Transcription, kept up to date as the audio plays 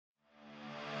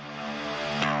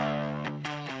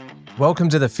Welcome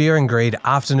to the Fear and Greed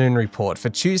Afternoon Report for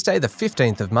Tuesday, the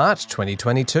 15th of March,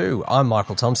 2022. I'm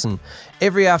Michael Thompson.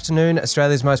 Every afternoon,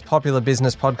 Australia's most popular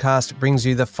business podcast brings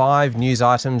you the 5 news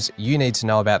items you need to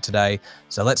know about today.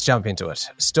 So let's jump into it.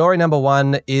 Story number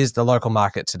 1 is the local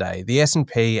market today. The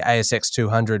S&P ASX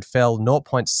 200 fell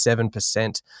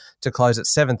 0.7% to close at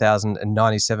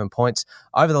 7,097 points.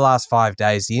 Over the last 5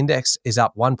 days, the index is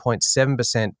up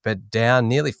 1.7%, but down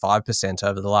nearly 5%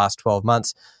 over the last 12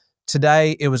 months.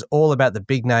 Today, it was all about the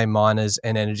big-name miners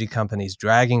and energy companies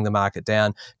dragging the market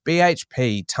down.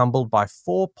 BHP tumbled by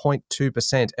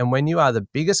 4.2%, and when you are the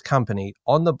biggest company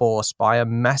on the bourse by a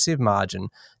massive margin,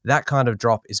 that kind of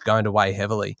drop is going to weigh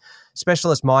heavily.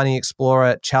 Specialist mining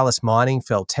explorer Chalice Mining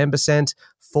fell 10%,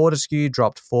 Fortescue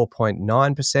dropped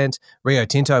 4.9%, Rio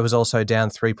Tinto was also down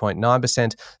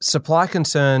 3.9%. Supply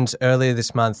concerns earlier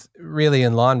this month, really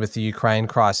in line with the Ukraine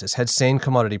crisis, had seen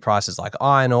commodity prices like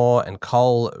iron ore and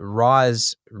coal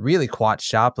rise really quite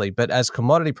sharply. But as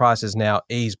commodity prices now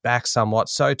ease back somewhat,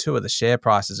 so too are the share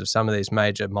prices of some of these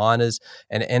major miners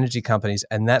and energy companies,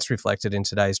 and that's reflected in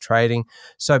today's trading.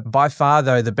 So by far,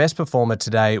 though, the best performer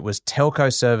today was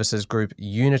telco services group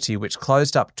Unity, which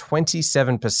closed up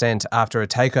 27% after a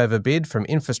takeover bid from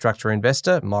infrastructure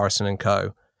investor Morrison &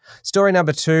 Co. Story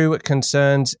number 2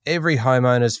 concerns every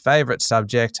homeowner's favourite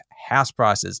subject, house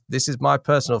prices. This is my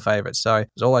personal favourite, so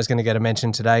it's always going to get a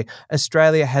mention today.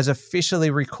 Australia has officially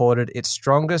recorded its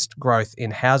strongest growth in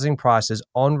housing prices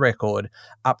on record,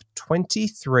 up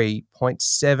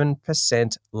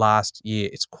 23.7% last year.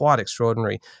 It's quite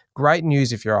extraordinary. Great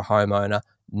news if you're a homeowner.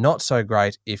 Not so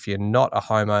great if you're not a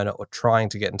homeowner or trying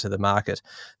to get into the market.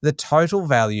 The total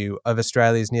value of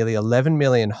Australia's nearly 11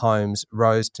 million homes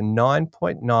rose to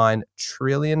 $9.9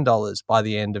 trillion by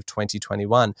the end of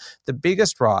 2021. The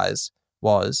biggest rise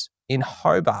was in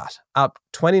Hobart, up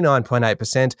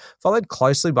 29.8%, followed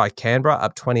closely by Canberra,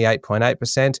 up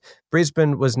 28.8%.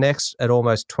 Brisbane was next at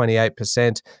almost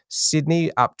 28%.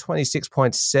 Sydney up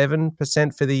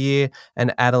 26.7% for the year,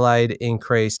 and Adelaide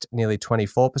increased nearly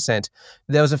 24%.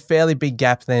 There was a fairly big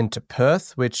gap then to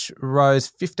Perth, which rose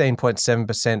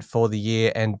 15.7% for the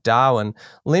year, and Darwin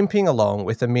limping along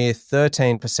with a mere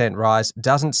 13% rise.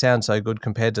 Doesn't sound so good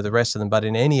compared to the rest of them, but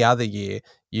in any other year,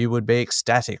 you would be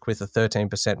ecstatic with a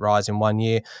 13% rise in 1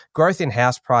 year. Growth in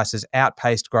house prices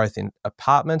outpaced growth in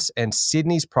apartments, and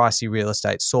Sydney's pricey real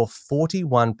estate saw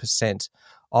 41%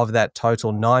 of that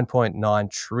total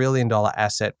 $9.9 trillion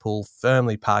asset pool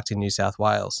firmly parked in New South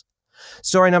Wales.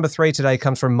 Story number 3 today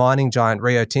comes from mining giant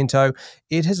Rio Tinto.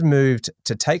 It has moved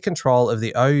to take control of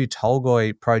the Oyu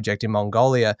Tolgoi project in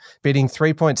Mongolia, bidding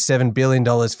 $3.7 billion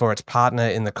for its partner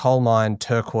in the coal mine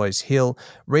Turquoise Hill.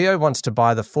 Rio wants to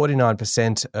buy the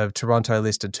 49% of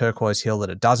Toronto-listed Turquoise Hill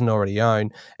that it doesn't already own,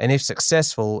 and if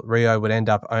successful, Rio would end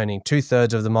up owning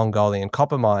 2/3 of the Mongolian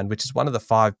copper mine, which is one of the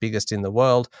 5 biggest in the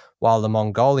world, while the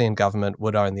Mongolian government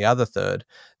would own the other third.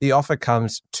 The offer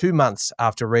comes 2 months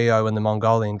after Rio and the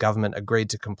Mongolian government agreed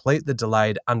to complete the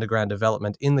delayed underground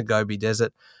development in the Gobi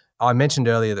Desert. I mentioned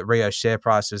earlier that Rio's share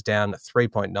price was down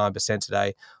 3.9%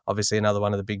 today, obviously another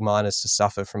one of the big miners to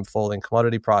suffer from falling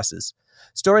commodity prices.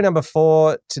 Story number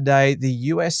 4 today, the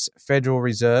US Federal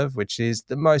Reserve, which is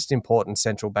the most important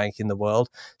central bank in the world,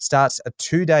 starts a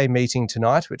 2-day meeting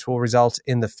tonight, which will result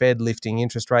in the Fed lifting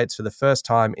interest rates for the first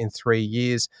time in 3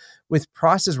 years. With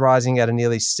prices rising at a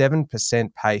nearly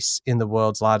 7% pace in the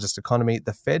world's largest economy,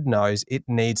 the Fed knows it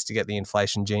needs to get the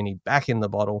inflation genie back in the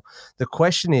bottle. The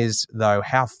question is, though,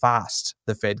 how fast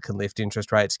the Fed can lift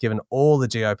interest rates given all the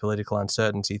geopolitical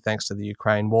uncertainty thanks to the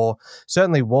Ukraine war.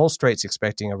 Certainly Wall Street's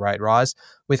expecting a rate rise,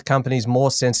 with companies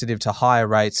more sensitive to higher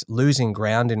rates losing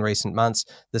ground in recent months.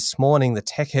 This morning, the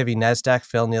tech-heavy Nasdaq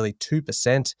fell nearly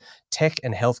 2%. Tech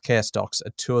and healthcare stocks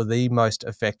are 2 of the most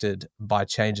affected by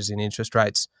changes in interest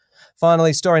rates.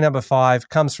 Finally, story number 5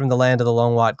 comes from the land of the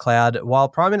long white cloud. While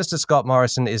Prime Minister Scott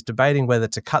Morrison is debating whether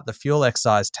to cut the fuel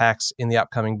excise tax in the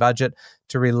upcoming budget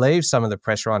to relieve some of the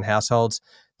pressure on households,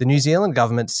 the New Zealand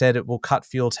government said it will cut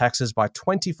fuel taxes by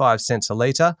 25 cents a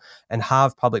litre and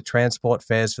halve public transport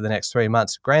fares for the next 3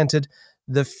 months. Granted,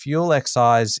 the fuel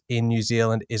excise in New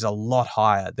Zealand is a lot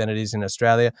higher than it is in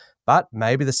Australia, but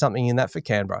maybe there's something in that for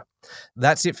Canberra.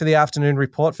 That's it for the afternoon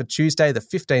report for Tuesday, the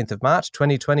 15th of March,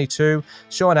 2022.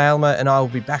 Sean Aylmer and I will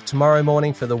be back tomorrow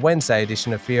morning for the Wednesday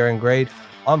edition of Fear and Greed.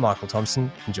 I'm Michael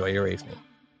Thompson. Enjoy your evening.